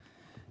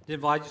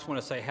Denville, I just want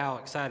to say how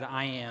excited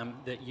I am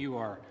that you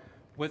are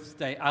with us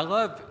today. I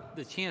love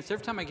the chance.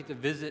 Every time I get to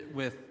visit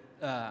with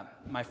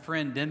my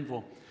friend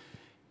Denville,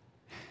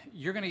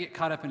 you're going to get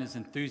caught up in his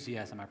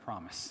enthusiasm, I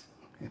promise,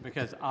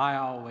 because I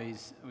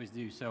always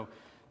do. So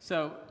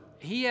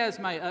he has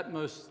my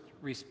utmost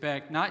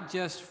respect, not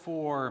just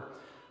for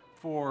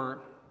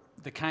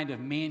the kind of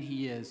man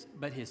he is,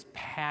 but his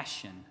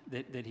passion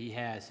that he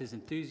has, his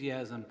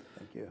enthusiasm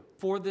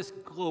for this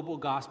global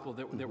gospel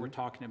that we're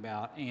talking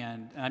about.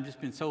 And I've just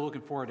been so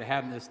looking forward to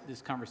having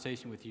this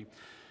conversation with you.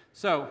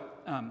 So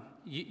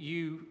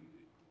you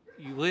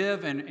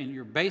live and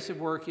your base of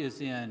work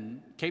is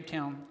in Cape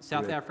Town,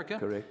 South Africa.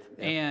 Correct.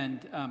 Yeah.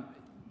 And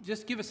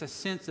just give us a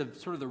sense of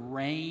sort of the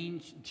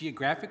range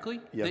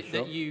geographically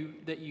that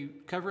you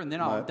cover, and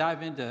then I'll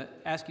dive into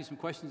ask you some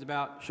questions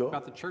about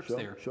the church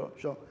there.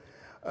 Sure.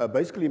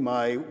 Basically,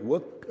 my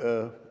work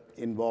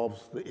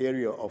involves the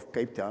area of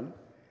Cape Town.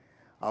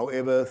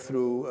 However,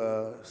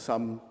 through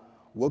some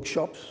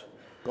workshops,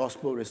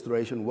 gospel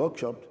restoration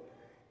workshops,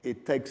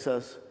 it takes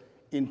us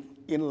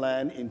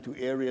inland into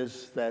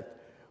areas that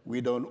we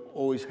don't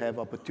always have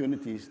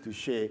opportunities to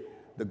share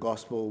the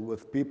gospel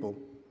with people.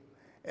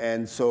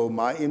 And so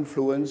my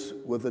influence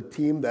with the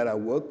team that I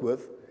work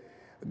with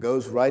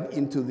goes right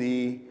into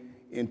the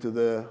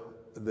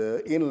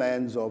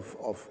inlands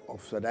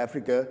of South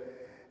Africa.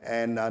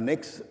 And our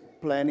next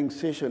planning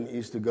session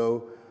is to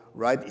go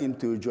right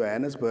into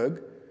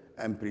Johannesburg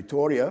and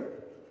Pretoria,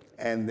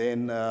 and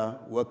then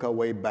work our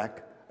way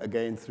back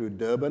again through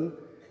Durban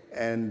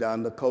and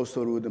down the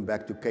coastal route and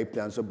back to Cape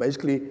Town. So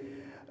basically,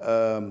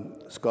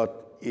 Scott,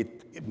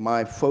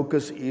 my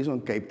focus is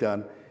on Cape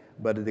Town,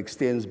 but it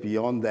extends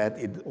beyond that.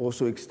 It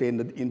also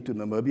extended into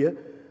Namibia,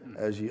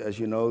 as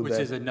you know. Which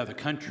is another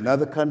country.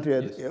 Another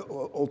country yes.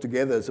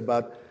 Altogether. It's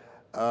about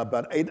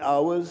 8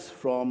 hours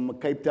from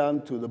Cape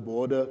Town to the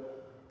border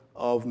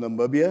of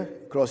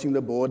Namibia. Crossing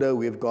the border,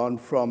 we've gone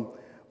from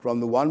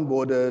the one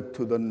border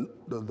to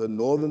the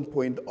northern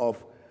point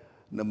of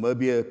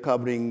Namibia,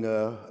 covering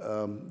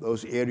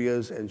those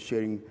areas and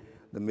sharing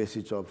the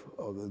message of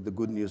the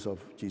good news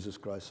of Jesus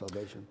Christ's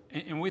salvation.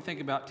 And we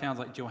think about towns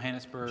like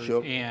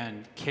Johannesburg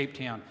and Cape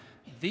Town.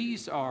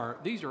 These are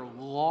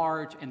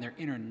large and they're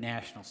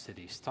international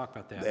cities. Talk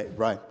about that.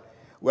 Right.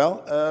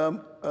 Well,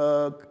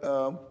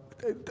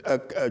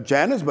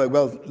 Johannesburg,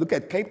 look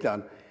at Cape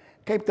Town.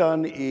 Cape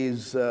Town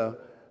is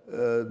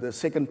the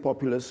second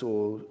populous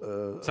or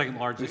second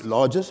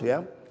largest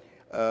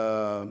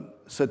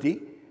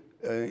city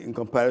in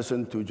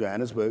comparison to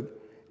Johannesburg.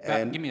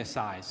 And give me a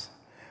size.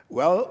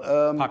 Well,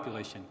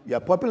 population. Yeah,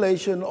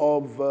 population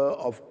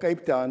of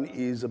Cape Town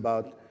is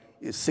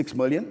 6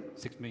 million.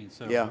 6 million.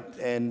 So yeah,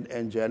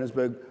 and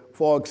Johannesburg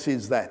far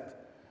exceeds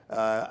that.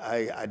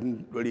 I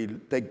didn't really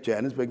take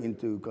Johannesburg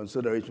into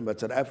consideration, but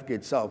South Africa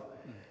itself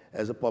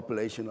has a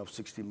population of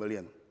 60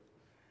 million.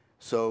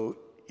 So,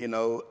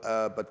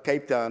 but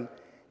Cape Town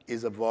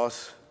is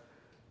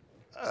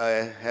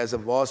has a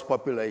vast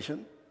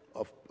population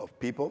of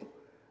people,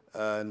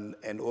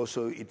 and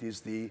also it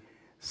is the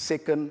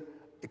second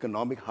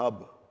economic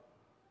hub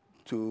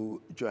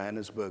to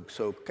Johannesburg.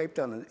 So Cape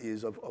Town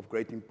is of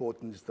great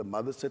importance, the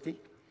mother city,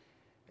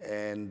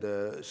 and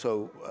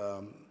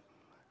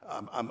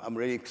I'm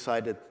really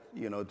excited,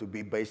 to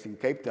be based in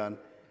Cape Town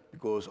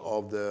because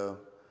of the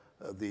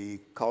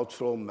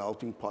cultural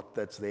melting pot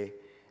that's there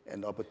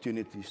and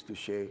opportunities to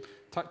share.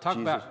 Talk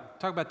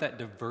about that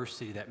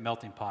diversity, that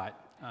melting pot,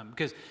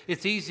 because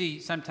it's easy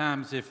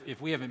sometimes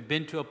if we haven't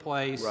been to a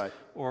place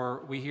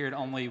or we hear it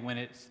only when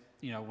it's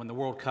when the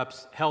World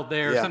Cup's held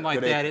there or something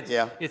like that.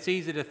 It's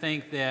easy to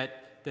think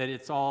that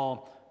it's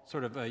all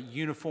sort of a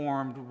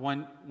uniformed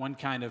one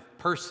kind of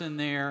person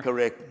there.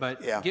 Correct.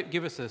 But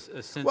give us a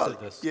sense of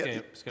the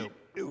scope.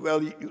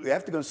 Well, you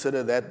have to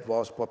consider that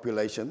vast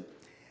population,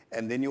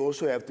 and then you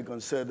also have to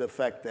consider the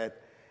fact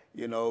that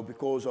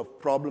because of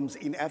problems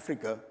in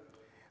Africa,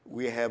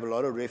 we have a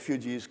lot of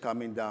refugees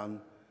coming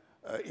down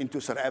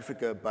into South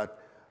Africa, but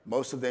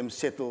most of them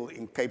settle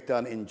in Cape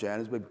Town and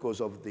Johannesburg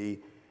because of the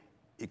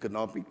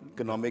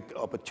economic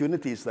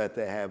opportunities that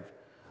they have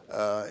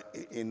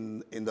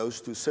in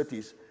those two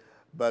cities.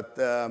 But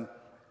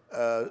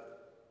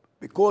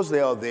because they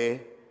are there,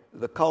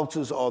 the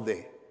cultures are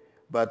there.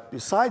 But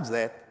besides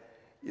that,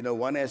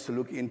 one has to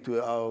look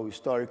into our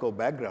historical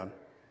background,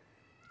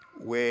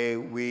 where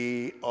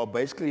we are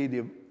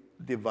basically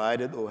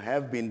divided or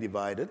have been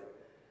divided,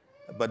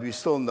 but we're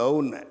still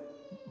known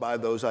by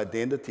those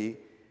identity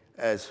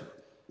as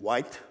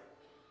white,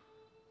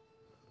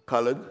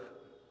 colored,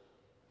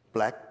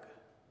 Black,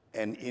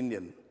 and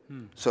Indian.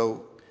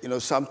 So,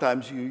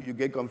 sometimes you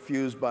get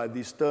confused by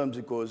these terms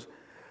because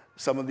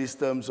some of these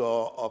terms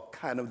are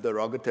kind of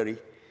derogatory,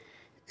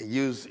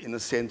 used in a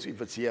sense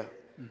if it's here.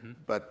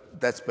 But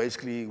that's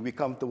basically, we're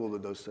comfortable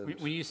with those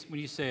terms. When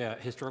you say a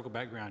historical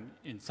background,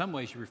 in some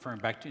ways you're referring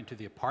back into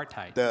the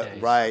apartheid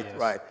days.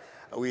 Right.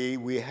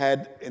 We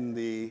had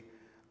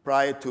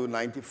prior to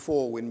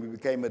 94 when we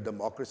became a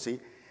democracy,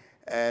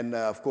 and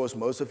of course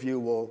most of you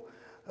will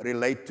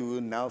relate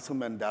to Nelson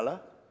Mandela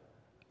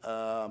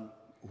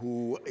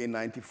who in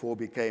 '94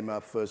 became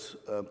our first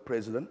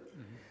president.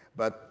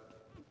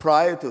 But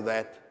prior to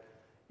that,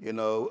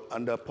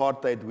 under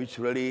apartheid, which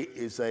really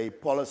is a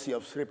policy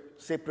of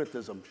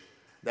separatism,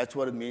 that's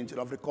what it means in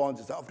Afrikaans.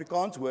 It's the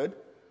Afrikaans word,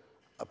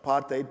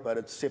 apartheid, but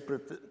it's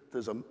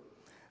separatism.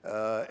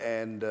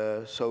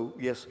 So,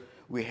 yes,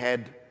 we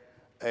had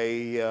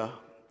a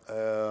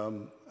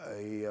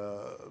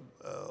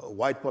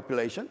white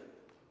population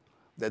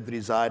that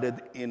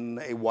resided in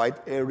a white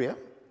area.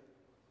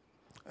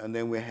 And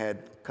then we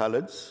had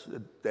coloreds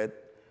that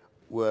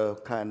were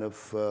kind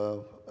of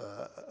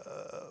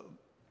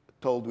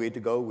told where to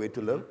go, where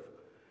to live.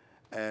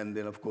 And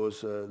then, of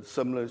course,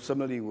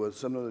 similarly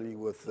with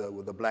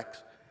the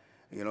blacks,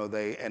 and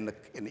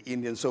the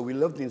Indians. So we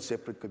lived in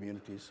separate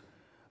communities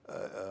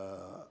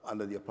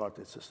under the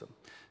apartheid system.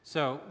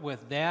 So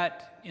with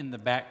that in the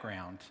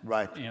background,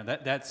 right?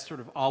 That's sort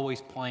of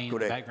always playing in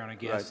the background, I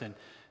guess. Right. And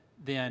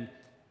then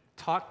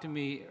talk to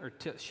me or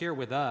share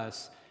with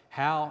us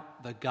how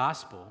the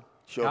gospel,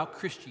 sure. how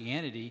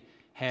Christianity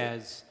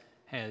has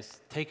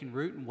taken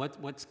root, and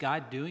what's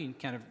God doing,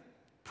 kind of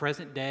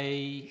present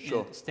day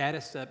sure.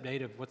 status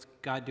update of what's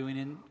God doing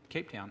in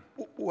Cape Town.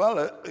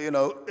 Well,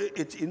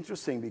 it's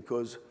interesting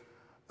because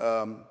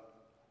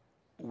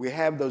we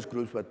have those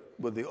groups, but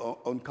with their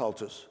own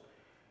cultures,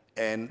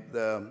 and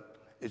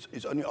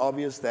it's only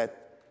obvious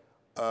that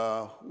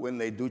when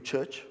they do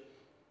church,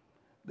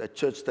 that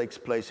church takes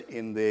place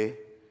in the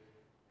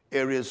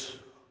areas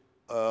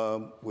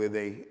where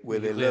they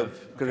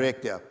live. Okay.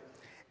 Correct, yeah.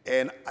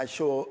 And I'm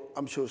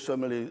sure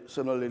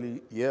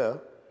similarly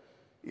here,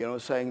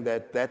 saying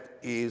that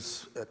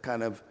is a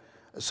kind of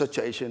a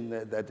situation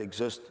that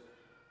exists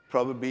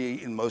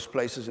probably in most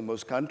places, in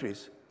most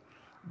countries.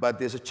 But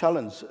there's a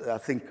challenge, I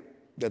think,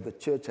 that the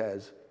church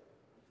has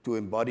to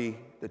embody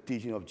the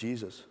teaching of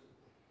Jesus.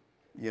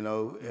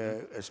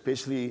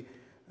 Especially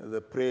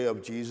the prayer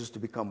of Jesus to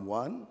become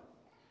one.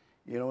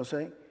 You know what I'm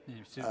saying?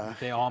 So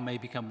they all may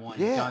become one.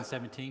 Yeah. John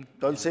 17.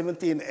 John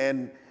 17,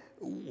 and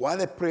why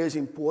that prayer is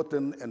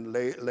important and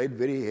laid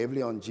very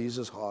heavily on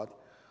Jesus' heart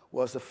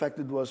was the fact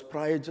it was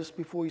prior, just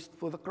before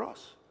the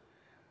cross,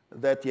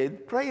 that he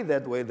had prayed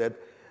that way,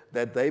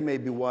 that they may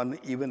be one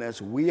even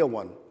as we are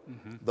one.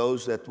 Mm-hmm.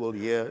 Those that will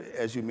hear,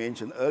 as you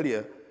mentioned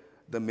earlier,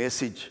 the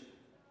message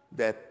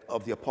that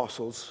of the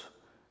apostles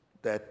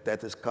that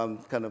has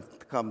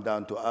come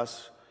down to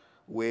us,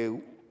 where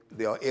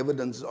there are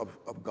evidence of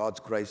God's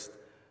grace,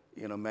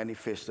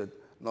 manifested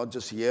not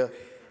just here,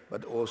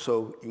 but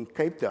also in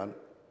Cape Town,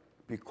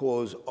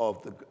 because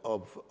of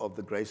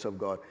the grace of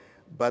God.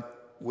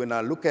 But when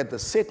I look at the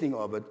setting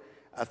of it,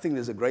 I think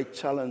there's a great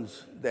challenge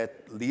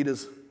that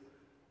leaders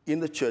in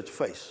the church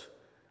face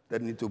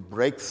that need to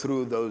break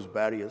through those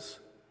barriers.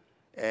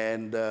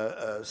 And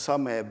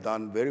some have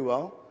done very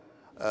well.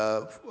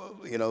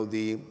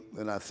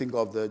 When I think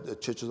of the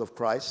churches of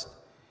Christ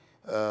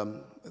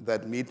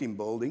that meet in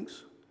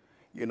buildings,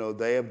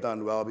 they have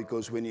done well,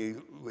 because when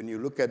you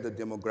look at the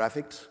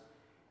demographics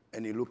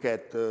and you look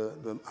at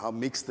how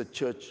mixed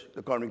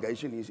the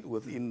congregation is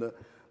within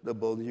the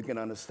building, you can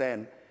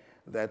understand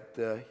that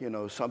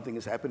something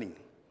is happening.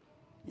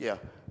 Yeah,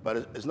 but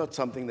it's not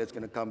something that's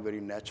going to come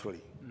very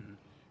naturally. Mm-hmm.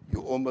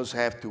 You almost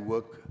have to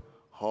work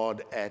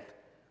hard at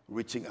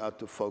reaching out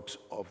to folks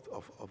of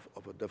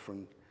a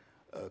different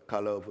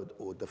color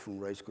or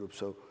different race group.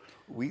 So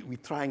we're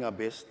trying our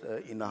best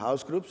in the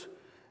house groups.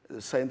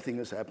 The same thing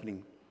is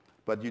happening,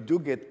 but you do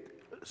get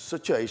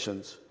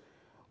situations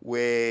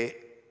where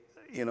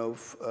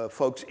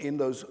folks in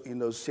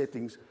those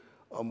settings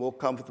are more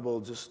comfortable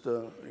just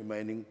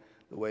remaining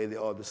the way they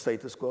are, the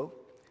status quo.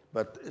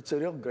 But it's a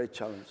real great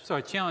challenge. So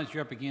a challenge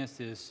you're up against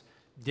is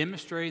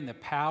demonstrating the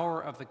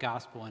power of the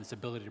gospel and its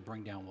ability to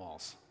bring down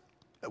walls.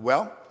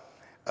 Well,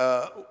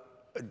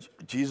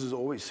 Jesus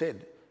always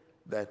said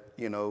that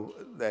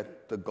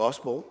that the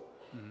gospel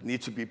mm-hmm.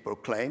 needs to be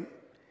proclaimed.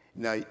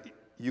 Now,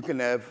 you can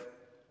have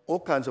all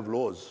kinds of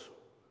laws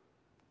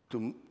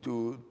to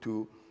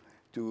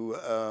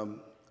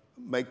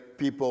make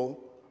people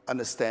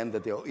understand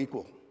that they are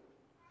equal,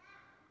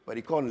 but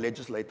you can't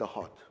legislate the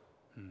heart,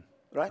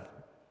 right?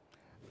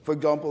 For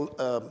example,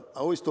 I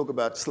always talk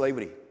about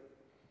slavery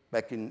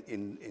back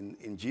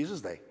in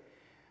Jesus' day.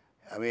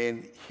 I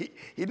mean, he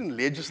didn't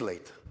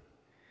legislate,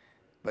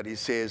 but he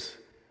says,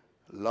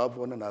 love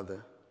one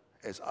another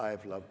as I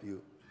have loved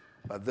you.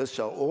 But this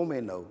shall all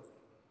men know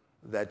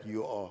that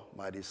you are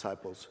my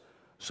disciples.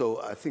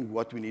 So I think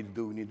what we need to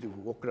do, we need to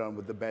walk around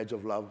with the badge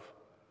of love,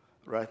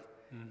 right?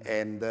 Mm-hmm.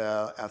 And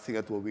I think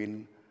that will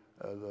win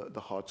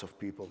the hearts of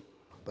people.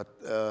 But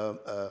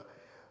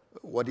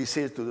what he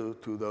says to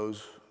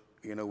those,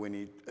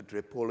 when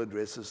Paul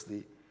addresses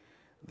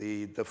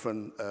the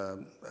different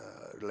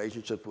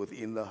relationships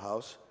within the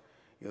house,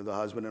 the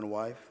husband and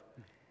wife,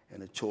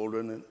 and the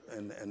children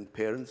and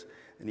parents,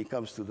 and he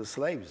comes to the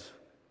slaves.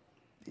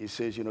 He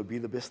says, be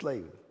the best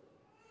slave.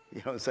 You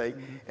know what I'm saying?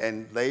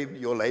 Mm-hmm. And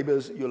your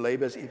labors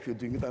if you're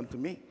doing it unto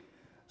me.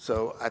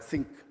 So I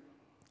think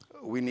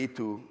we need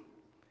to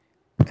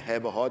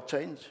have a heart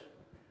change,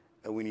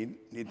 and we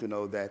need to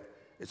know that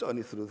It's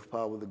only through the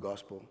power of the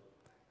gospel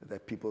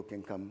that people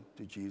can come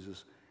to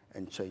Jesus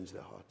and change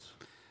their hearts.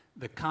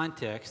 The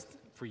context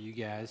for you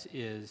guys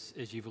is,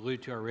 as you've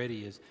alluded to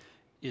already,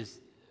 is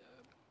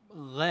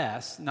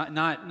less,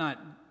 not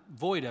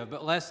void of,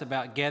 but less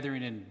about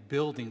gathering in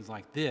buildings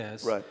like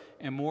this, Right.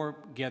 and more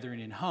gathering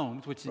in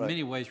homes, which in Right.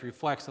 many ways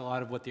reflects a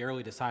lot of what the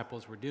early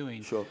disciples were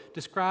doing. Sure.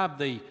 Describe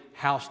the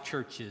house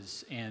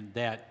churches and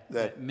that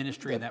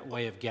ministry and that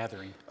way of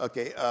gathering.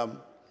 Okay.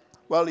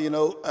 Well,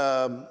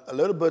 a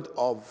little bit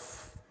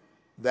of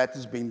that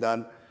is being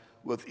done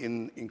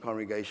within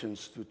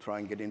congregations to try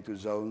and get into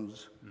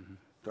zones,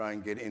 try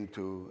and get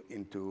into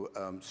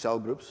cell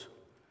groups.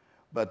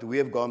 But we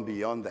have gone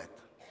beyond that.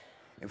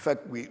 In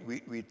fact, we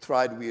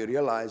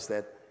realized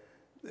that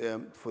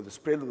for the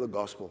spread of the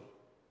gospel,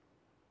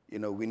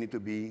 we need to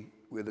be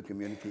where the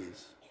community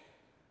is.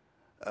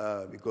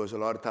 Because a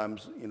lot of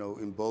times,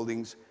 in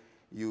buildings,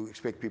 you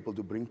expect people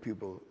to bring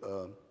people,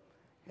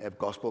 have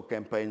gospel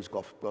campaigns,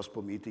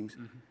 gospel meetings.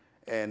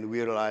 And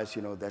we realized,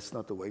 that's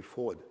not the way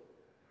forward.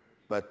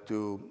 But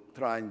to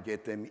try and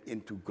get them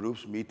into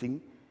groups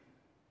meeting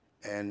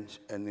and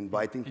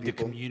inviting Into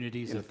people.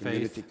 communities in of a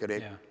community, faith.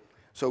 correct. Yeah.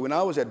 So when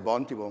I was at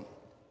Bontebel,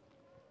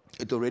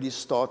 it already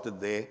started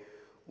there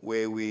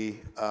where we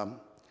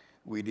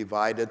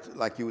divided,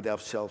 like you would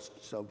have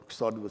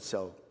started with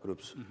cell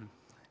groups.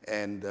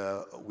 And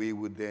we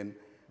would then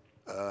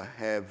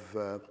have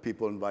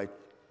people invite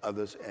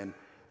others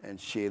and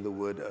share the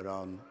word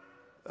around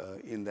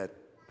in that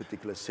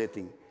particular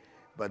setting.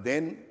 But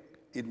then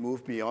it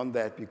moved beyond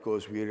that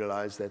because we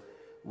realized that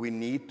we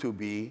need to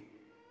be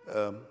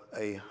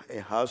a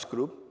house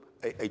group,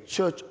 a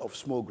church of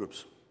small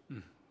groups.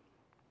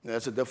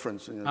 There's a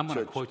difference. I'm going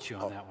to quote you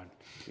on that one.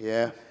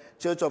 Yeah,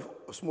 church of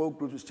small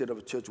groups instead of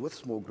a church with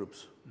small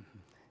groups.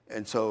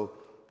 And so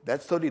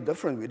that's totally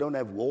different. We don't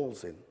have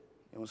walls in, you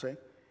know what I'm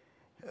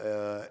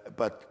saying?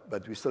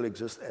 But we still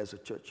exist as a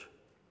church.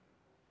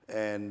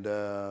 And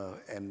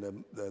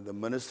the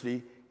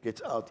ministry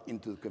gets out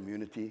into the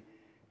community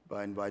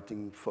by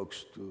inviting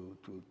folks to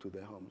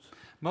their homes.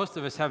 Most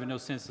of us have no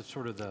sense of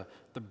sort of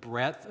the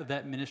breadth of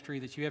that ministry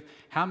that you have.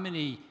 How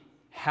many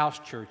house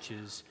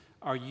churches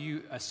are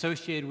you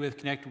associated with,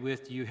 connected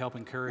with? Do you help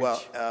encourage? Well,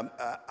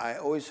 I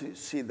always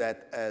see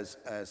that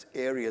as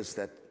areas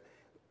that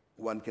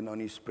one can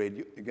only spread.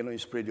 You can only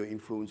spread your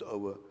influence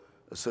over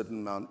a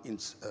certain amount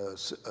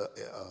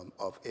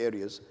of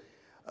areas,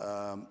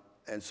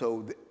 and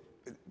so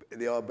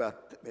there are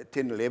about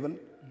 10, 11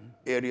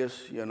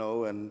 areas,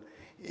 and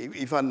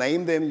if I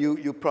name them,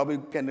 you probably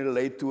can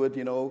relate to it.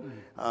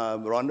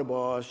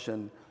 Rondebosch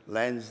and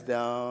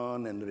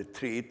Lansdowne and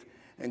Retreat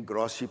and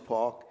Grassy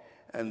Park.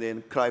 And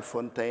then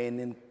Kraaifontein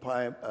in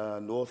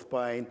North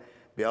Pine,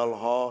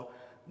 Belhar,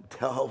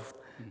 Delft,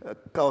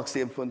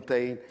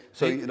 Kalksteenfontein.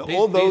 So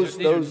all those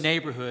are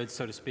neighborhoods,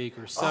 so to speak,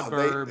 or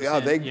suburbs.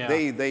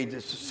 They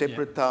just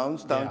separate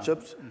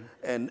townships,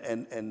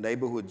 and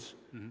neighborhoods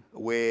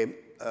where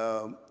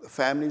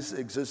families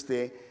exist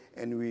there,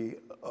 and we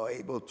are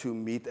able to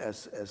meet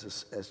as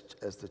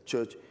the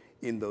church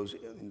in those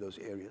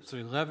areas. So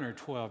 11 or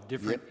 12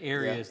 different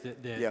areas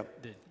that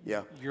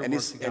you're and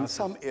working in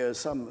some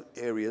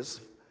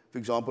areas, for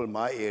example, in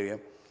my area,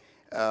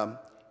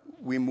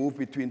 we move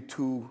between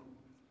two,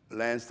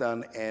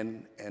 Lansdowne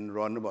and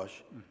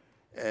Rondebosch.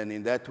 And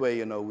in that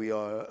way, we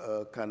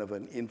are kind of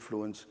an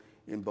influence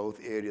in both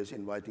areas,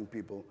 inviting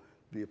people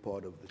to be a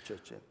part of the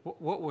church. Yeah.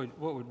 What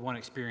would one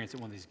experience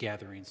at one of these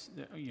gatherings?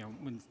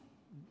 When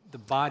the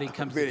body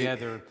comes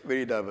together.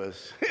 Very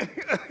diverse.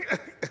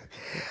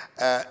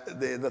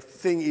 The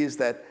thing is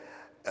that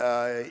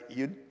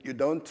you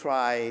don't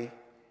try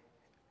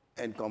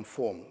and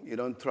conform. You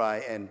don't try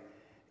and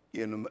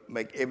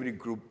make every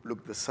group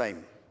look the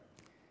same.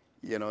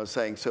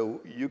 Saying so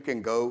you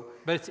can go.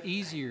 But it's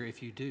easier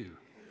if you do.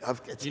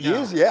 It's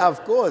easy, yeah,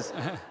 of course,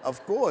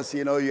 of course.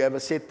 You have a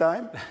set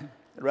time,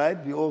 right?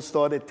 We all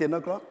start at 10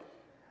 o'clock,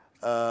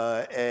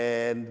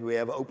 and we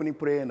have an opening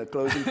prayer and a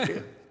closing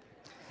prayer.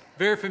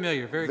 Very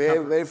familiar,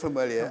 very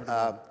familiar.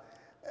 But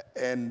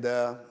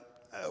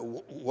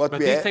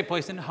these take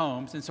place in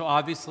homes, and so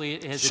obviously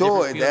it has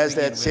sure, a different it has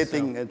that with,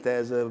 setting. It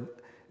has a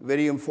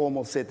very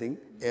informal setting,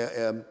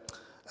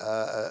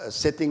 a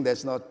setting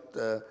that's not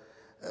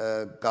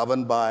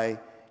governed by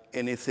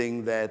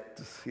anything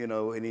that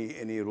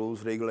any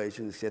rules,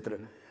 regulations, etc.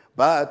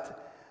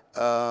 But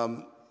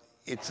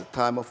it's a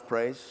time of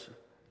praise,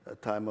 a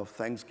time of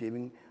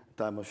thanksgiving, a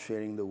time of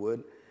sharing the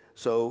word.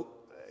 So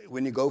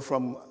when you go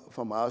from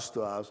house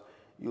to house,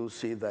 you'll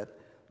see that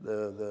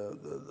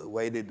the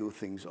way they do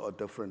things are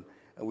different,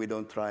 and we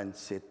don't try and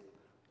set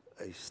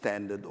a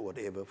standard or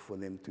whatever for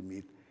them to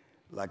meet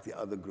like the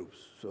other groups.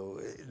 So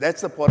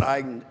that's the part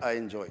I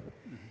enjoy.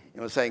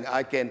 Saying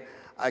I can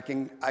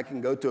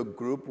go to a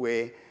group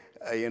where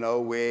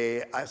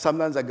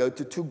sometimes I go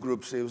to two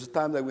groups. There was a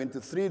time I went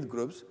to 3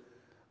 groups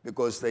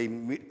because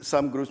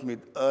some groups meet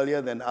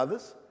earlier than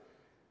others,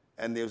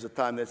 and there was a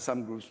time that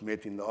some groups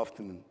met in the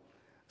afternoon.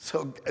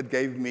 So it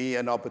gave me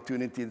an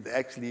opportunity to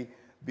actually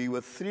be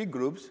with 3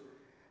 groups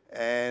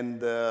And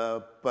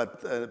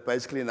but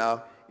basically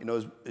now,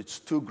 it's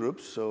two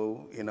groups.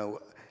 So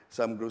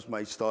some groups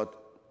might start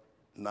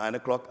 9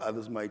 o'clock,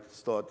 others might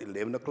start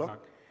 11 o'clock.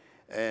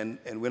 And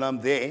when I'm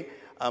there,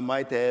 I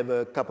might have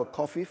a cup of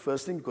coffee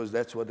first thing, because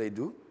that's what they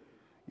do.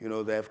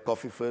 They have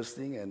coffee first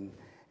thing, and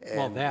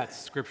well, that's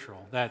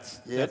scriptural. That's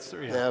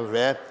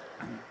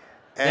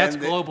that's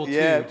global too.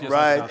 Yeah, just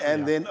right. like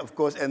And then of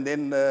course,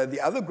 the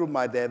other group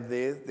might have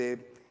their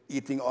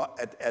eating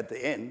at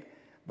the end,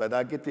 but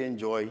I get to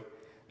enjoy,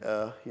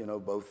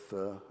 both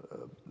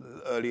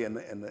early and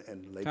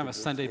late. kind of a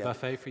Sunday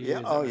buffet for you.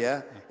 Yeah. Oh,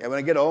 yeah. Yeah. When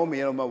I get home,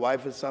 my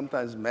wife is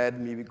sometimes mad at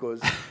me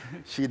because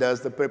she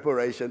does the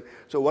preparation.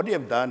 So what we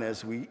have done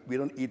is we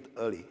don't eat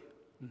early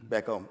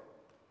back home.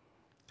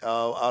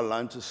 Our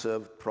lunch is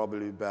served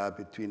probably about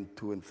between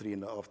 2 and 3 in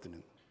the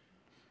afternoon.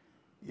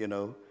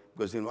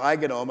 Because when I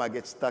get home, I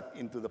get stuck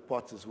into the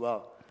pots as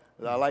well.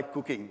 And I like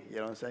cooking, you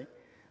know what I'm saying?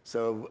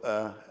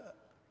 So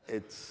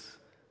it's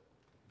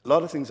a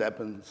lot of things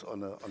happens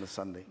on a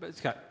Sunday. But it's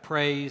got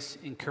praise,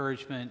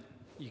 encouragement.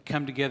 You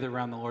come together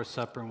around the Lord's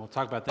Supper, and we'll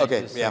talk about that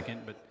in a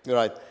second. But you're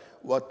right.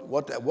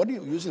 What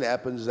usually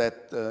happens is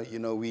that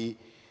we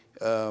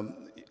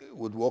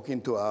would walk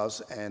into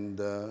ours and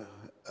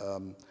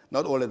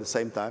not all at the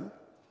same time,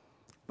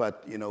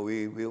 but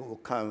we will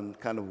kind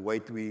of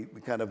wait. We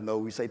kind of know.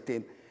 We say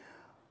 10.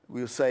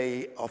 We'll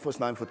say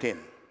 9:30 for 10,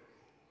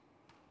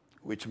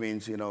 which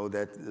means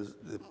that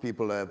the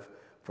people have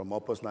from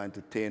 9:30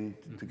 to 10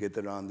 to get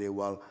around there,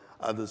 while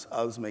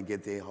others may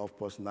get there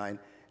 9:30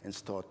 and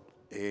start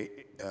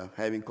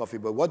having coffee.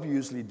 But what we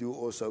usually do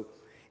also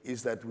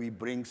is that we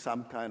bring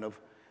some kind of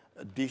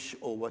a dish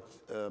or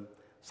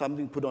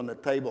something put on the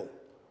table,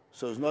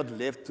 so it's not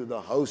left to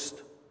the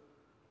host,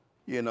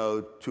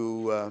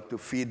 to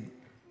feed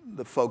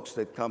the folks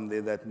that come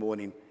there that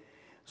morning.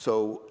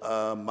 So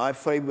my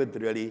favorite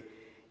really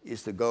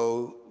is to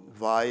go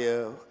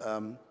via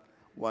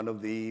one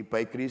of the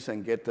bakeries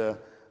and get a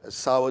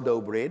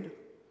sourdough bread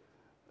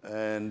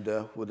and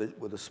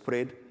with a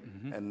spread,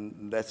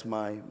 and that's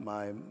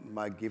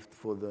my gift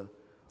for the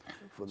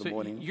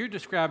morning. You're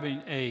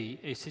describing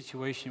a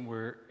situation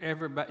where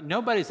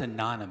nobody's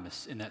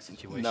anonymous in that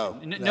situation. No.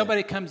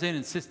 Nobody comes in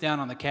and sits down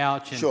on the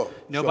couch, and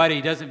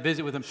nobody doesn't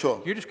visit with them.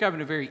 Sure. You're describing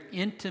a very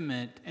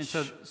intimate, and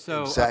so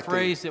Exactly. a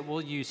phrase that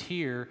we'll use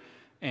here,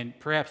 and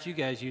perhaps you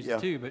guys use it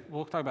too, but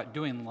we'll talk about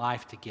doing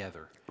life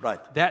together. Right.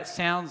 That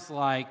sounds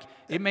like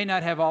it may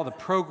not have all the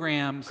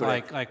programs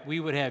like we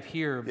would have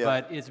here,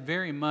 but it's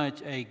very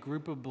much a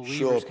group of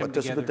believers coming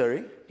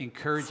together,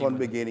 encouraging. From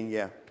the beginning,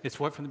 It's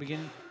what from the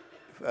beginning?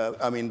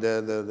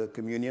 The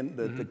communion,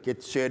 the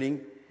kids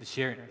sharing, the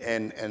sharing,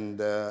 and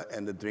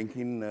the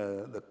drinking,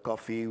 the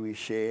coffee we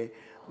share,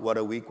 what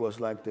a week was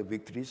like, the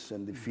victories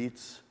and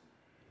defeats,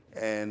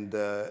 and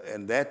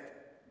that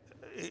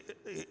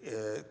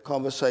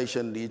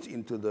conversation leads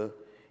into the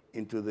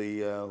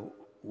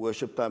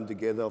worship time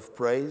together of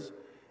praise.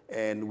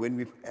 And when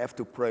we have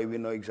to pray, we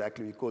know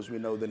exactly, because we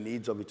know the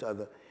needs of each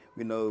other.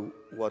 We know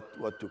what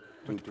to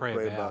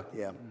pray about.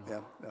 Yeah.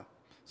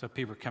 So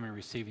people are coming,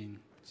 receiving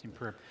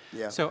prayer.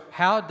 Yeah. So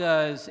how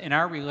does, in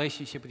our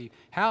relationship with you,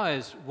 how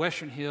has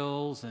Western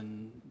Hills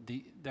and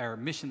our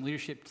mission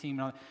leadership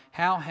team,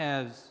 how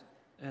has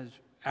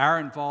our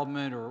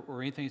involvement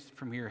or anything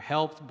from here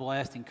helped,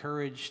 blessed,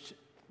 encouraged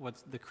what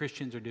the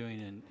Christians are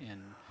doing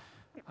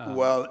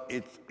well,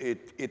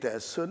 it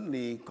has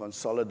certainly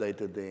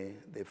consolidated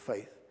their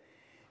faith,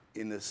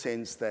 in the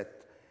sense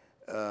that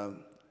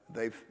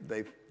they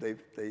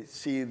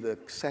see the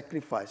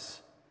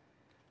sacrifice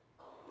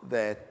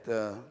that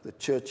the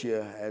church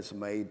here has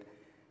made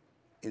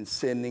in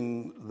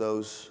sending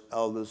those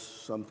elders,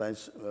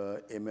 sometimes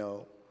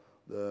ML,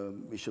 the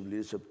Bishop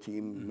Leadership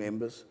Team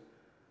members,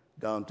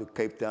 down to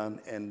Cape Town,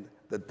 and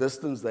the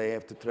distance they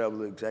have to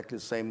travel, exactly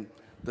the same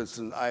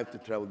distance I have to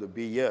travel to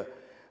be here,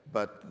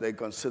 but they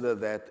consider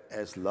that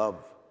as love,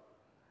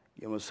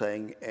 you know what I'm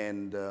saying?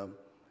 And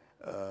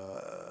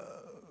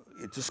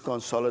it just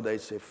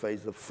consolidates their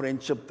faith, the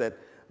friendship that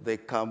they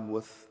come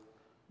with.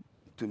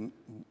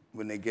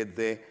 When they get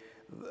there,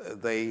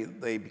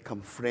 they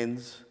become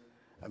friends.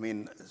 I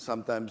mean,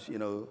 sometimes,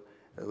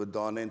 with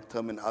Don and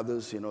Tim and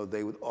others,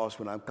 they would ask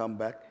when I come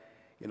back,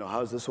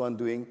 how's this one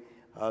doing?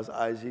 How's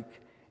Isaac?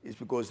 It's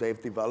because they've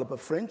developed a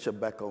friendship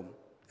back home.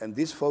 And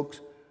these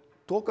folks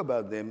talk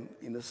about them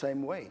in the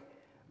same way.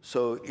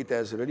 So it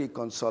has really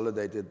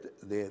consolidated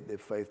their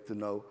faith to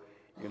know,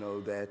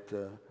 that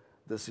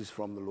this is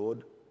from the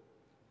Lord,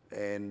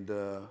 and,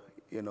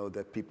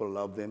 that people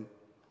love them.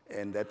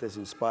 And that has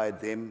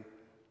inspired them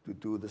to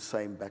do the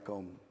same back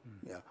home.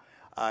 Yeah,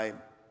 I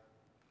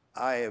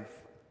have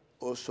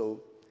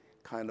also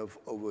kind of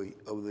over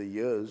the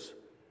years,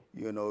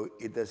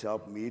 it has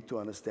helped me to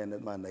understand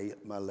that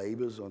my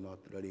labors are not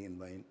really in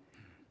vain,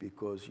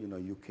 because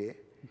you care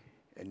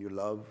and you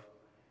love,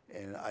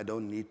 and I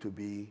don't need to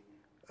be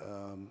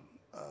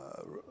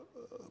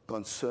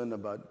concerned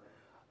about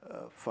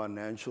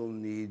financial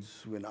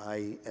needs when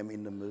I am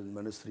in the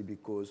ministry,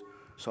 because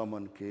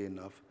someone cares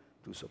enough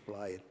to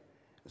supply it.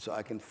 So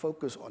I can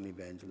focus on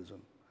evangelism.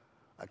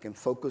 I can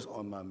focus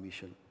on my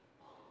mission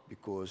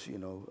because,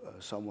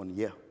 someone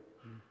here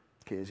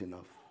cares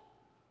enough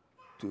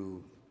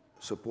to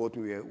support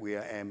me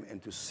where I am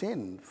and to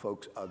send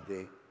folks out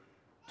there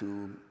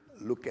to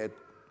look at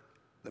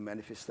the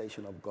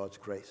manifestation of God's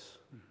grace.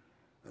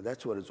 And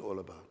that's what it's all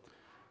about,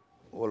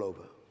 all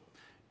over.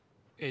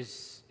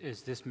 As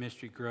this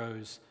ministry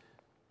grows,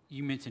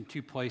 you mentioned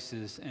two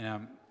places,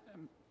 and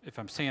if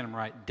I'm saying them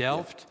right,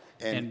 Delft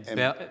and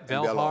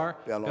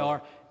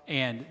Belhar.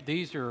 And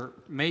these are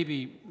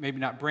maybe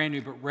not brand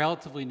new, but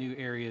relatively new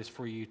areas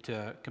for you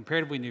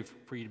comparatively new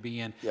for you to be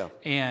in. Yeah.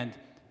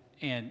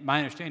 And my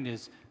understanding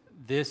is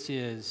this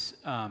is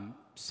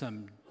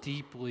some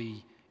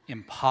deeply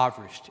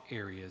impoverished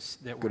areas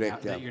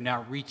that you're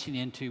now reaching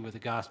into with the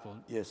gospel.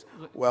 Yes.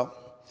 Well,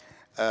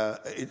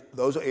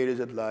 those are areas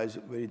that lies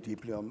very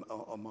deeply on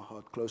my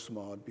heart, close to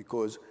my heart,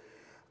 because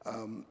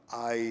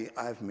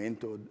I've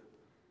mentored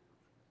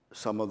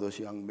some of those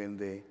young men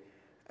there,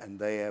 and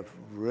they have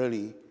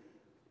really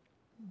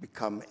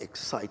become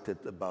excited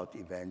about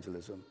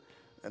evangelism,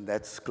 and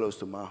that's close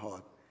to my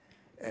heart.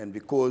 And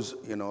because,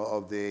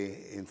 of the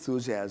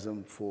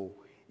enthusiasm for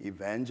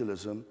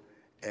evangelism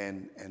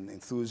and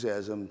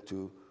enthusiasm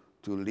to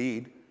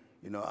lead,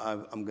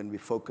 I'm going to be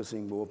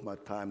focusing more of my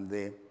time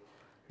there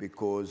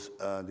because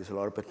there's a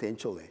lot of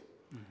potential there.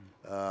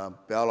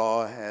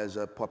 Belhar has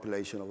a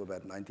population of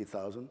about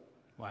 90,000.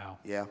 Wow.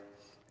 Yeah.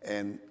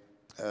 And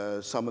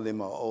some of them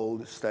are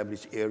old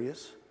established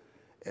areas,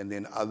 and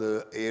then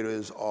other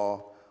areas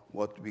are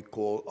what we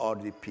call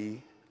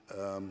RDP,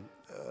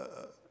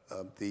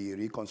 the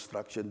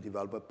Reconstruction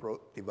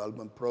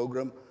Development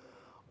Program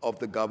of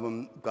the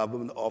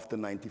government after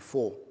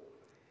 '94,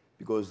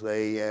 because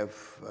they have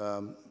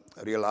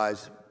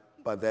realized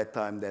by that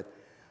time that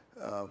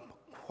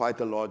quite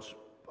a large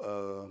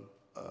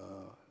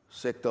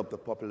sector of the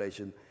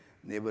population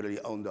never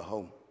really owned a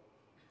home.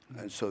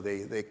 And so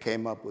they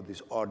came up with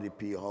these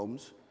RDP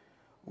homes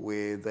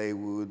where they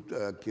would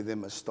give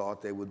them a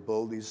start. They would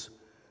build these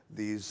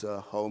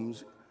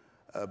homes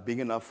big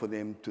enough for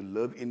them to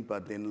live in,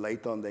 but then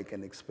later on they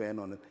can expand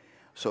on it.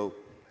 So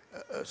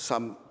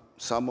some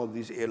of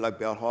these areas, like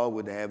Belhar,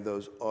 would have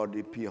those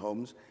RDP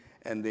homes,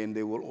 and then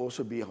there will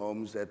also be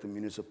homes that the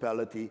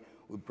municipality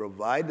would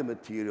provide the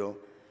material,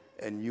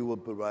 and you will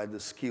provide the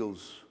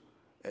skills,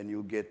 and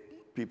you'll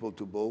get people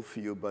to build for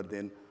you, but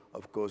then,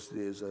 of course,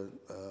 there's a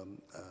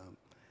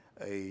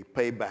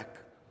payback,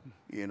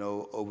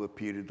 over a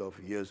period of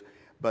years.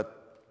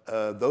 But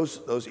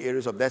those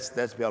areas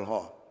that's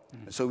Belhar.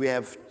 So we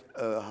have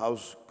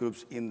house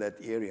groups in that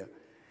area.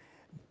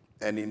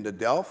 And in the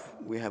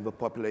Delft, we have a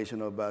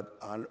population of about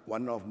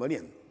 1.5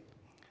 million.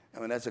 I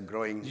mean, that's a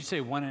growing... Did you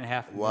say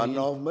 1.5 million?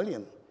 1.5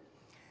 million.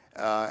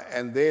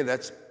 And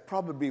that's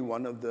probably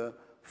one of the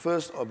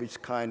first of its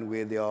kind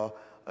where there are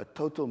a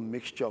total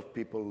mixture of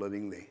people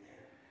living there.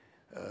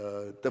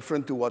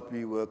 Different to what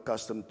we were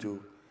accustomed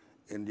to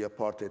in the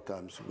apartheid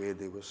times where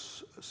there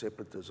was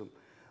separatism.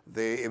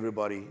 There,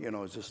 everybody,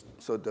 is just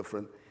so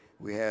different.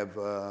 We have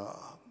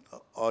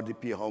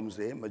RDP homes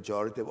there,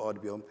 majority of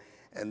RDP homes,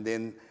 and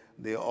then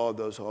there are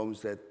those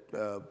homes that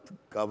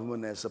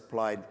government has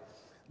supplied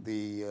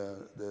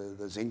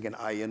the zinc and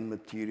iron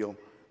material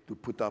to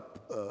put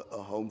up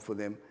a home for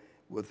them,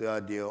 with the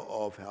idea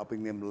of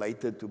helping them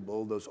later to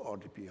build those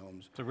RDP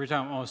homes. So we're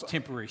talking almost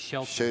temporary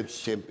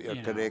shelters.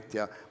 Correct,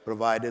 yeah.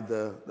 Provided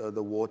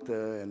the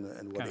water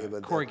and whatever. Kind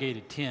of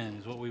corrugated tin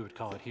is what we would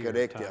call it here.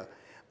 Correct, yeah.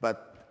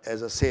 But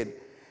as I said,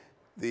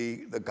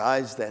 the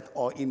guys that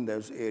are in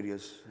those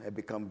areas have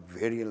become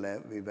very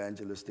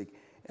evangelistic,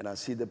 and I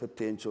see the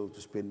potential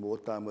to spend more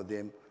time with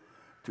them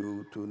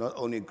to not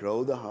only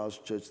grow the house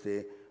church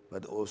there,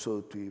 but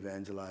also to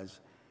evangelize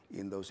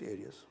in those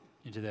areas.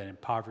 Into that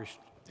impoverished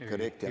area.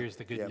 Correct, yeah. Here's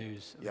the good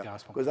news of the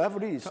gospel. Because I've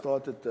already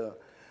started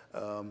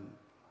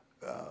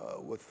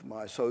with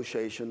my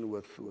association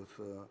with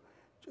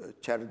a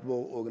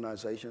charitable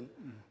organization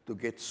to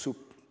get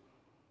soup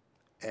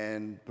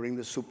and bring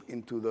the soup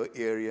into the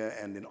area,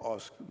 and then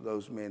ask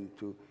those men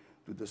to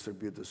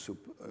distribute the soup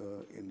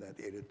in that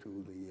area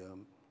to the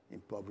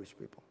impoverished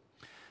people.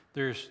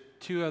 There's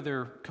two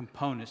other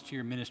components to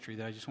your ministry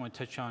that I just want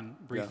to touch on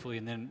briefly,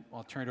 and then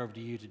I'll turn it over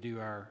to you to do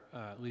our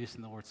lead us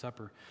in the Lord's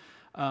Supper.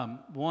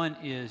 One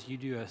is you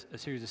do a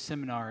series of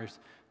seminars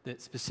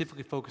that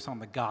specifically focus on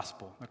the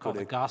gospel. They're called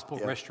the Gospel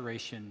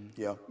Restoration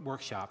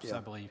Workshops, I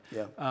believe.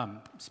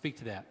 Speak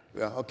to that.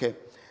 Yeah, okay.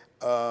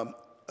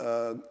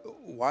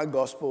 Why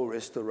gospel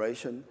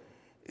restoration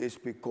is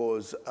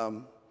because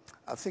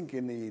I think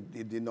in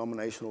the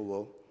denominational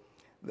world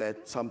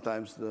that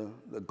sometimes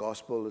the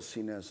gospel is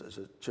seen as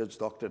a church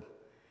doctrine,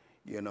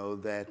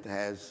 that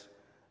has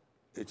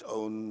its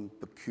own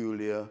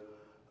peculiar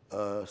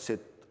set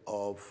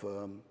of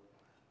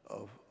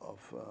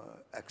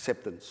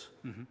acceptance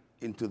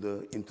into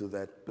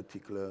that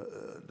particular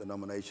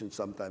denomination.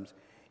 Sometimes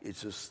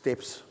it's the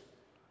steps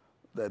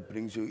that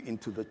brings you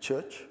into the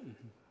church.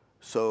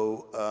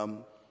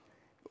 So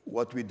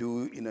what we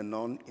do in a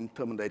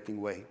non-intimidating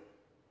way,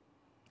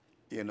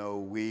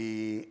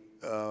 we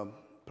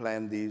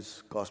plan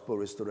these gospel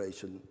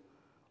restoration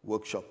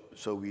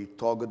workshops. So we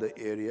target the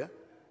area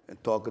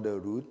and target the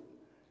route,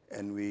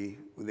 and we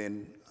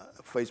then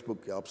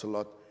Facebook helps a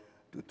lot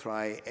to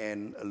try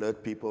and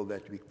alert people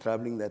that we're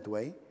traveling that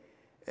way,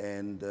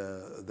 and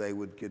they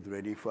would get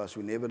ready for us.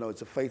 We never know.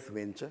 It's a faith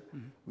venture.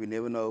 We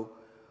never know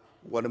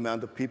what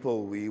amount of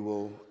people we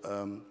will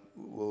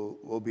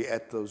be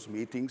at those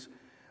meetings,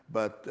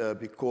 but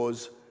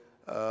because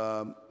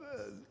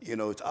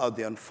it's out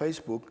there on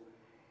Facebook,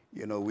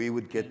 we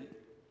would get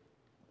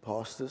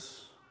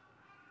pastors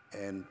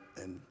and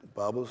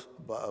Bible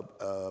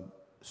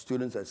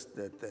students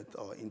that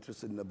are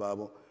interested in the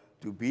Bible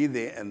to be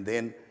there, and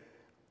then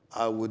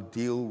I would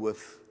deal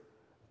with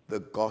the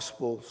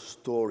gospel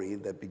story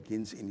that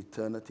begins in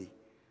eternity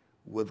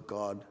with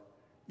God,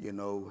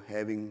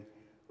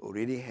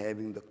 already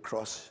having the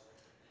cross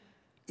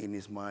in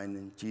his mind,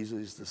 and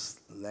Jesus is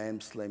the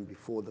lamb slain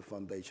before the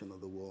foundation of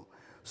the world.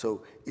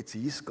 So it's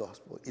his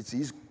gospel. It's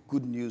his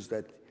good news,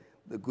 the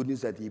good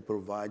news that he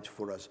provides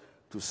for us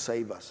to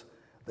save us.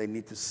 They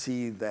need to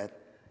see that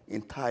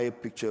entire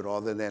picture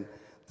rather than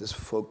just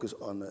focus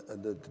on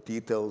the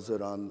details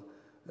around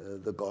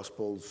the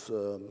Gospels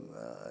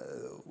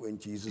when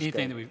Jesus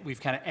Anything came. that we've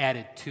kind of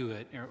added to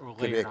it or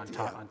layered on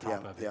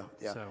top of it.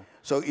 Yeah.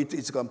 So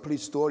it's a complete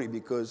story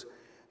because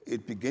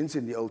it begins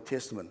in the Old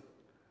Testament.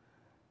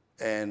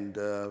 And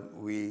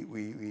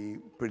we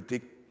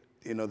predict,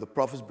 the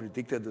prophets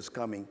predicted this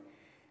coming.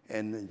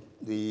 And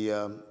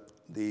the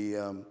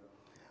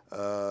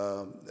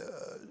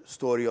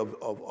story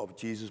of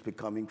Jesus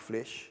becoming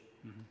flesh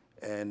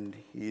and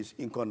his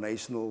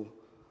incarnational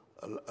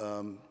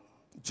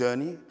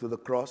journey to the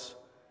cross,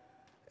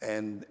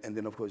 and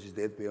then of course his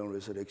death, burial, and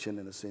resurrection,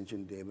 and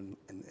ascension to heaven,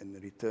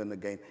 and return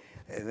again.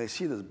 And they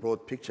see this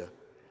broad picture,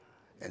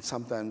 and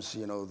sometimes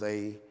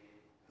they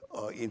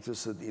are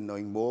interested in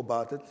knowing more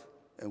about it,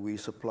 and we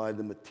supply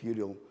the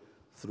material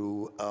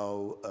through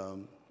our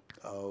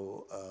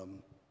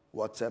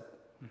WhatsApp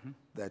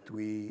that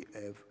we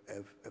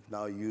have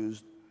now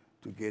used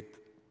to get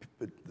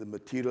the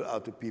material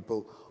out to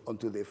people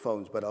onto their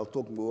phones. But I'll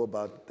talk more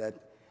about that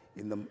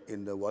in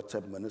the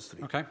WhatsApp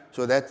ministry. Okay.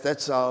 So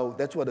that's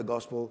what the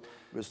gospel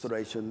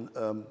restoration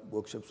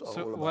workshops are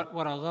all about.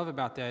 What I love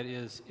about that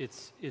is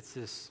it's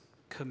this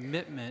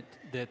commitment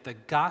that the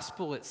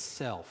gospel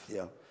itself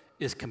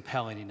is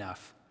compelling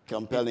enough.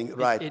 Compelling,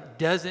 right. It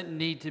doesn't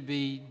need to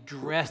be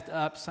dressed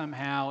up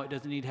somehow. It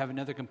doesn't need to have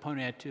another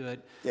component added to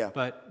it. Yeah.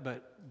 But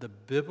the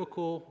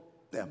biblical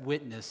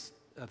witness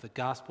of the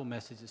gospel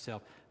message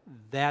itself,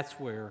 that's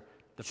where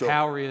the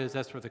power is.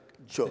 That's where the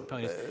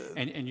compelling is.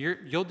 And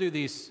you'll do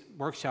these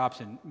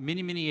workshops in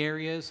many, many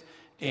areas.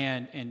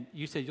 And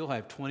you said you'll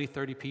have 20,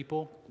 30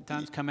 people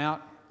sometimes come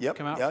out for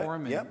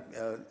them.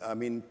 I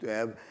mean, to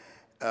have,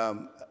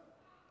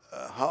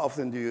 how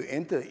often do you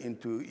enter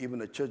into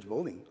even a church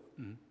building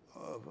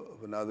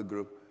of another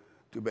group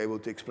to be able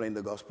to explain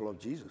the gospel of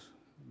Jesus?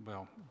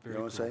 Well, very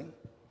cool. What I'm saying?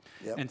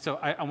 Yep. And so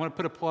I want to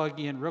put a plug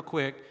in real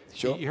quick.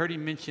 Sure. You heard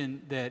him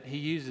mention that he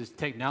uses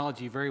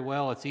technology very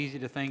well. It's easy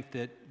to think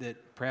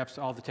that perhaps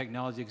all the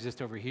technology exists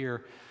over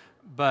here,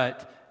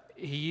 but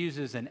he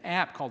uses an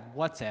app called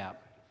WhatsApp,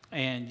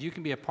 and you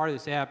can be a part of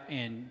this app,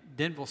 and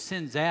Denville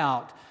sends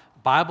out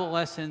Bible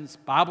lessons,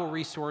 Bible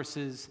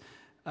resources,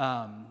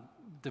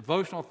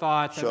 devotional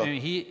thoughts. Sure. I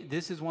mean,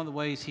 this is one of the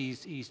ways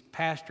he's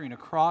pastoring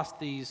across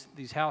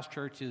these house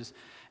churches,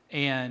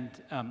 and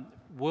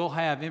we'll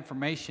have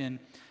information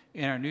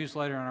in our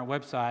newsletter on our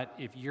website.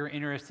 If you're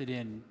interested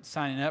in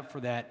signing up for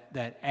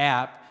that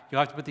app, you'll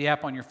have to put the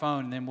app on your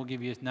phone, and then we'll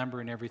give you his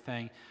number and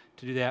everything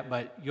to do that.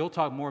 But you'll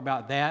talk more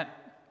about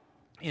that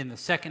in the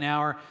second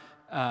hour.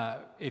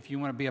 If you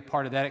want to be a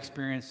part of that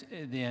experience,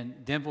 then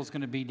Denville's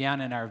going to be down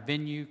in our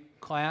venue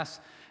class,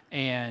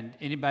 and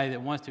anybody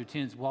that wants to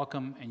attend is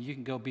welcome, and you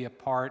can go be a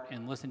part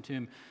and listen to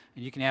him,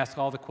 and you can ask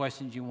all the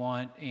questions you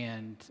want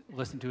and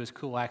listen to his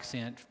cool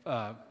accent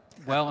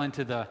well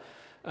into the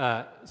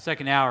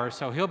second hour.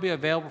 So he'll be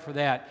available for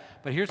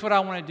that. But here's what I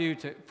want to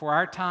do for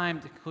our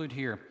time to conclude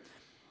here.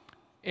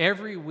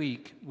 Every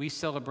week we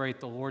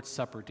celebrate the Lord's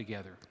Supper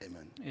together.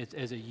 Amen. It's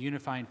as a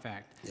unifying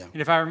fact. Yeah.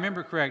 And if I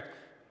remember correct,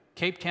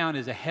 Cape Town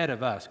is ahead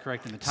of us,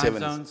 correct, in the time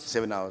zones?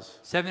 7 hours.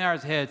 7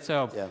 hours ahead.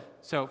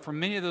 So for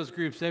many of those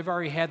groups, they've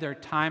already had their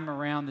time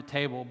around the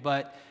table.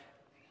 But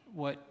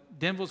what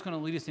Denville's going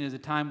to lead us in is a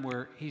time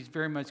where he's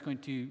very much going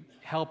to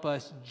help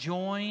us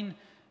join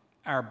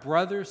our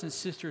brothers and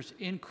sisters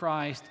in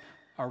Christ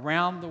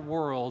around the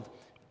world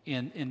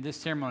in this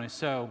ceremony.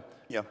 So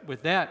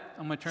with that,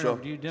 I'm going to turn it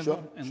over to you,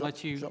 Denville, and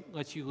let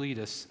you lead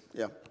us.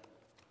 Yeah.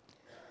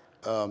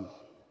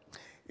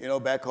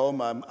 Back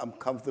home, I'm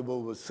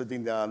comfortable with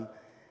sitting down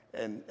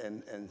and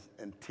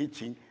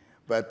teaching,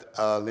 but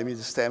let me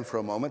just stand for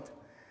a moment.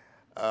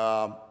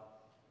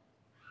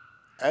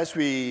 As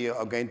we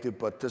are going to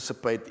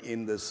participate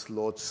in this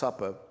Lord's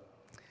Supper,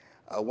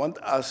 I want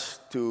us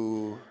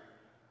to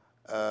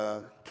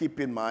keep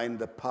in mind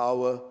the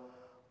power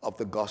of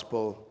the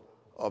gospel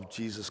of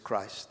Jesus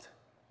Christ.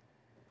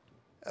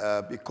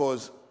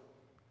 Because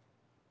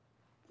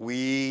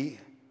we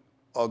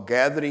are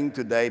gathering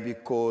today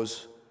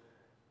because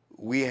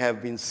we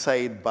have been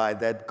saved by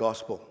that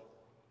gospel.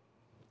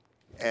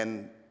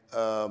 And,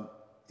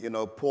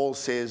 Paul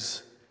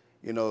says,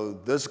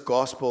 this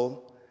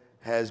gospel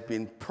has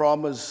been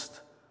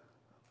promised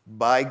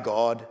by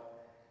God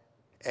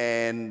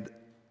and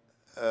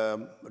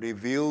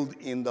revealed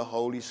in the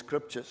Holy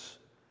Scriptures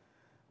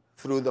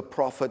through the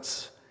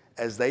prophets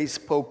as they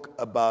spoke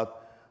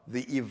about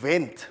the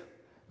event.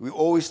 We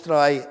always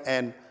try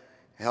and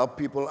help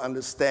people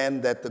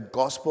understand that the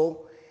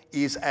gospel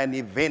is an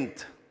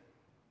event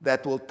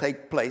that will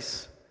take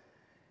place.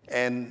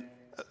 And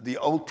the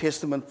Old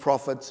Testament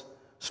prophets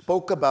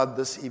spoke about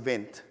this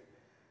event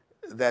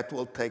that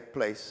will take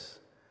place.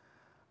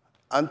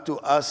 Unto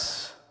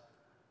us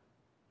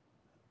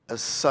a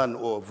son,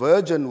 or a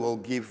virgin will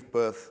give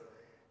birth,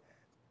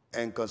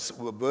 and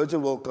a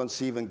virgin will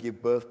conceive and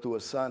give birth to a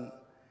son.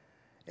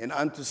 And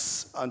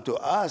unto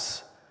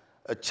us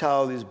a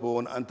child is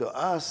born. Unto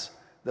us,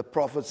 the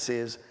prophet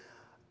says,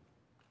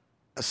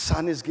 a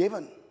son is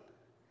given.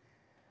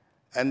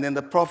 And then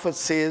the prophet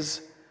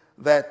says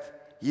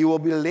that he will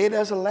be led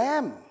as a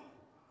lamb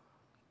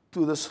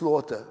to the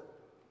slaughter.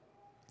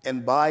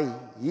 And by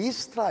his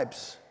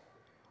stripes,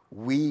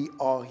 we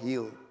are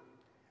healed.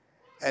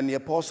 And the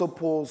Apostle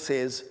Paul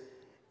says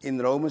in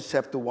Romans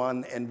chapter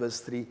 1 and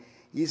verse 3,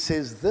 he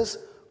says, this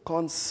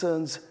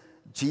concerns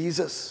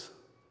Jesus,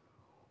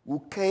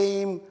 who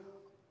came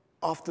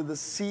after the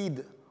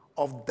seed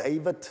of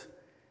David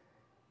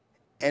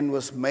and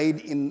was made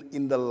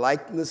in the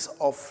likeness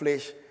of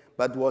flesh,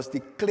 but was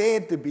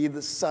declared to be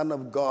the Son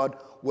of God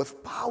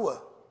with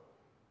power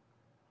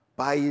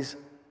by his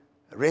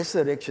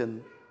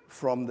resurrection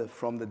from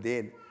the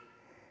dead.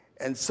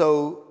 And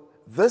so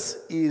this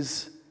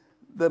is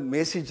the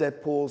message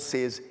that Paul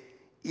says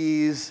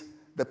is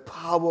the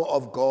power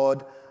of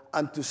God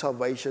unto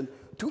salvation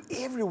to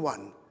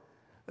everyone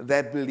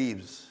that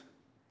believes.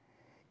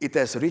 It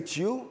has reached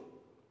you,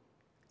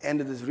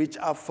 and it has reached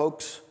our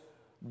folks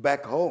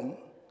back home.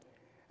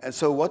 And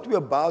so what we're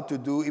about to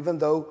do, even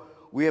though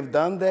we have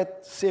done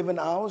that 7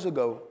 hours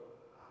ago,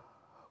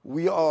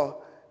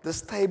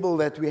 this table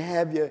that we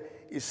have here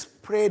is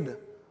spread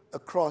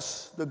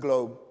across the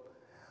globe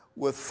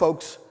with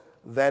folks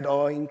that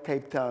are in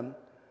Cape Town,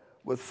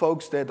 with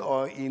folks that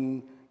are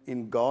in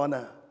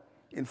Ghana,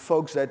 in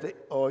folks that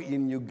are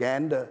in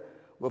Uganda,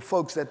 with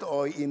folks that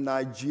are in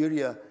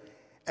Nigeria,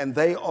 and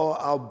they are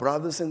our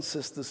brothers and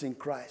sisters in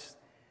Christ,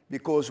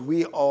 because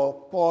we are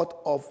part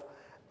of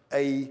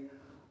a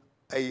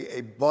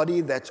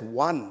body that's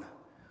one.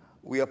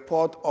 We are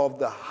part of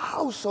the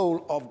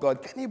household of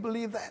God. Can you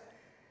believe that?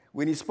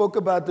 When he spoke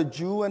about the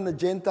Jew and the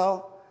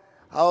Gentile,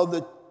 how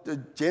the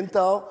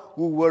Gentile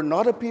who were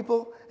not a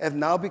people have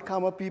now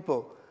become a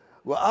people.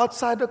 Were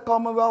outside the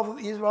Commonwealth of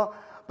Israel,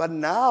 but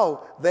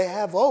now they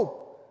have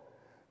hope,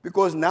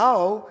 because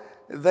now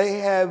they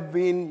have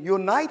been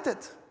united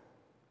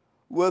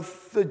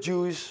with the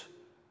Jewish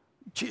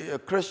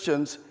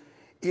Christians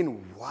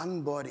in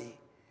one body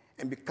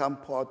and become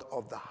part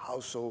of the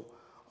household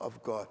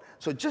of God.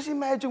 So just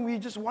imagine we're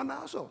just one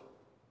household,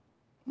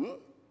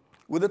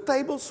 with a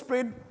table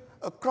spread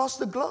across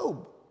the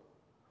globe.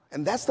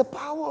 And that's the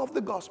power of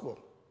the gospel.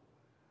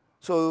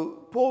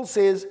 So Paul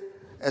says,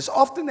 as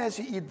often as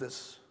you eat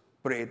this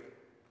bread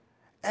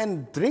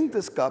and drink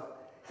this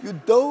cup, you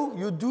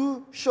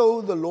do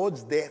show the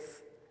Lord's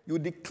death. You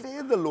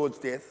declare the Lord's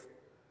death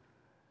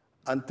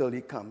until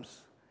he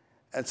comes.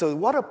 And so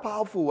what a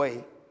powerful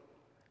way,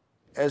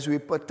 as we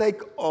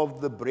partake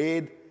of the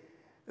bread,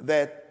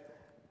 that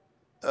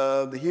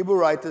the Hebrew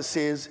writer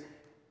says,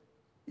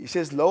 he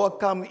says, lo, I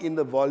come in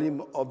the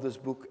volume of this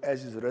book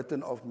as is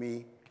written of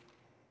me,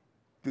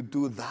 to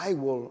do thy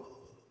will,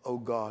 O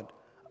God.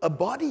 A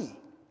body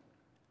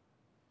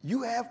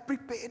you have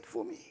prepared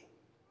for me.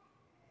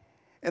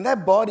 And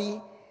that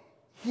body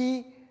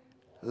he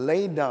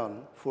laid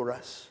down for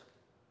us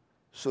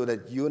so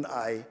that you and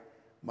I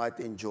might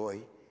enjoy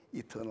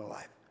eternal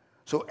life.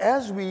 So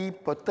as we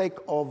partake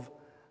of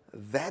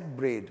that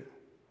bread,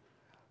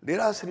 let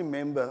us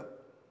remember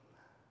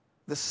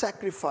the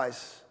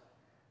sacrifice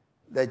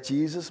that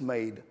Jesus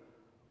made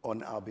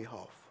on our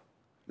behalf.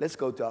 Let's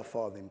go to our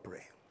Father in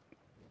prayer.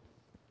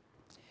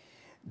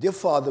 Dear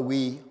Father,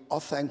 we are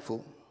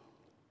thankful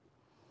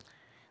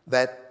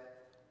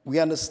that we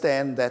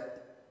understand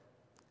that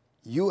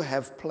you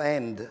have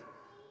planned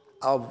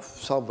our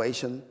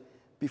salvation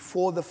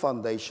before the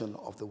foundation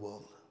of the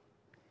world.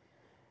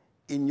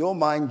 In your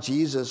mind,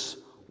 Jesus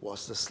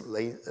was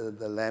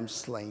the lamb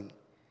slain.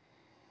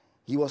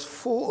 He was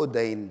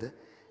foreordained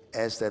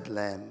as that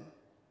lamb,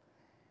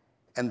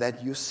 and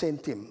that you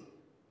sent him.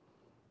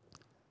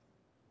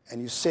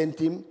 And you sent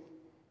him,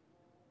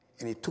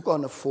 and he took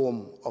on a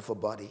form of a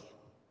body.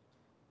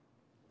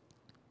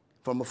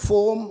 From a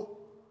form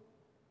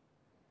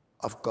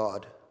of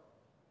God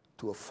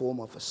to a form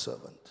of a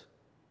servant,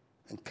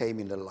 and came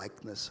in the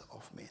likeness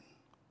of men.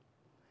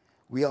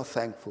 We are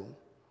thankful,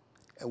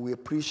 and we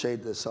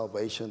appreciate the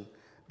salvation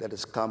that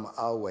has come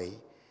our way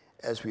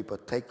as we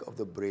partake of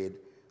the bread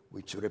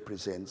which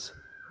represents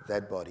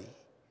that body.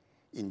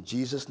 In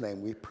Jesus'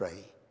 name we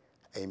pray.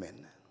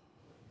 Amen.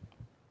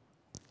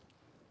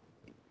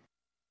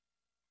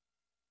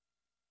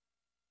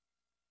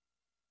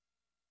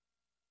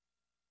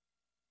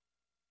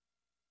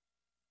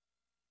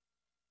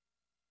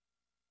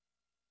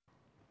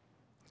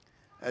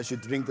 As you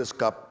drink this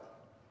cup,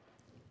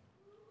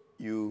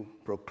 you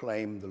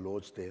proclaim the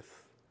Lord's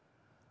death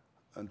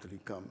until he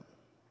come.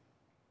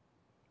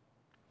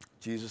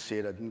 Jesus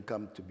said, I didn't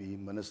come to be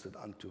ministered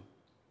unto,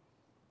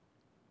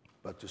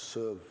 but to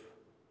serve,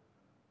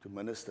 to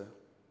minister,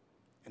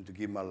 and to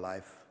give my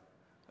life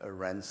a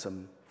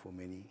ransom for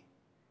many.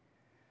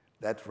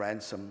 That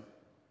ransom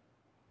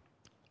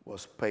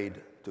was paid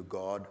to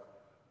God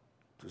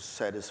to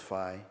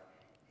satisfy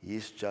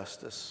his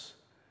justice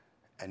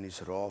and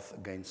his wrath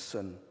against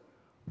sin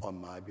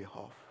on my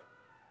behalf.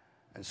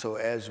 And so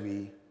as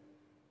we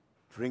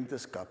drink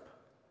this cup,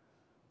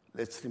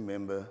 let's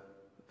remember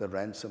the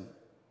ransom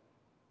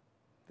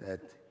that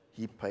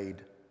he paid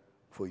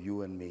for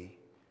you and me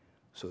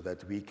so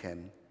that we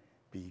can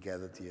be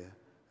gathered here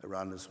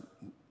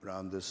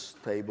around this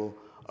table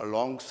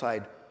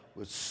alongside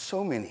with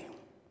so many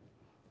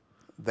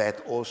that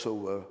also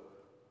were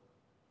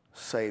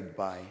saved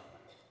by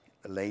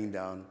the laying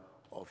down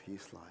of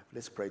his life.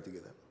 Let's pray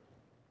together.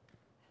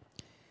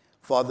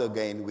 Father,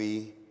 again,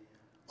 we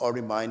are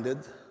reminded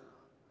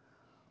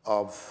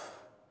of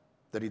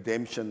the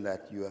redemption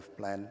that you have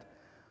planned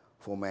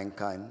for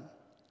mankind,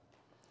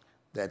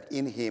 that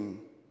in him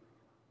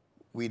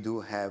we do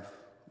have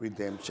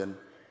redemption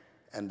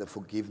and the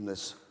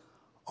forgiveness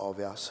of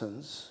our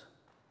sins,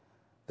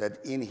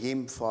 that in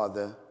him,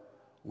 Father,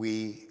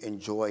 we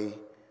enjoy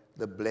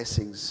the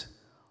blessings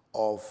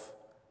of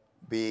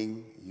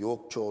being your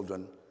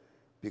children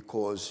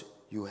because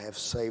you have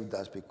saved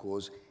us,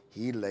 because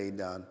he laid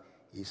down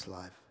his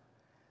life.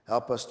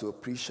 Help us to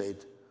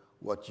appreciate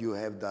what you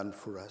have done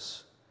for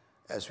us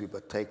as we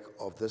partake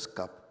of this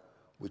cup,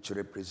 which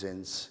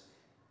represents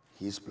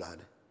his blood.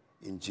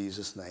 In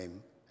Jesus'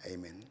 name,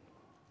 amen.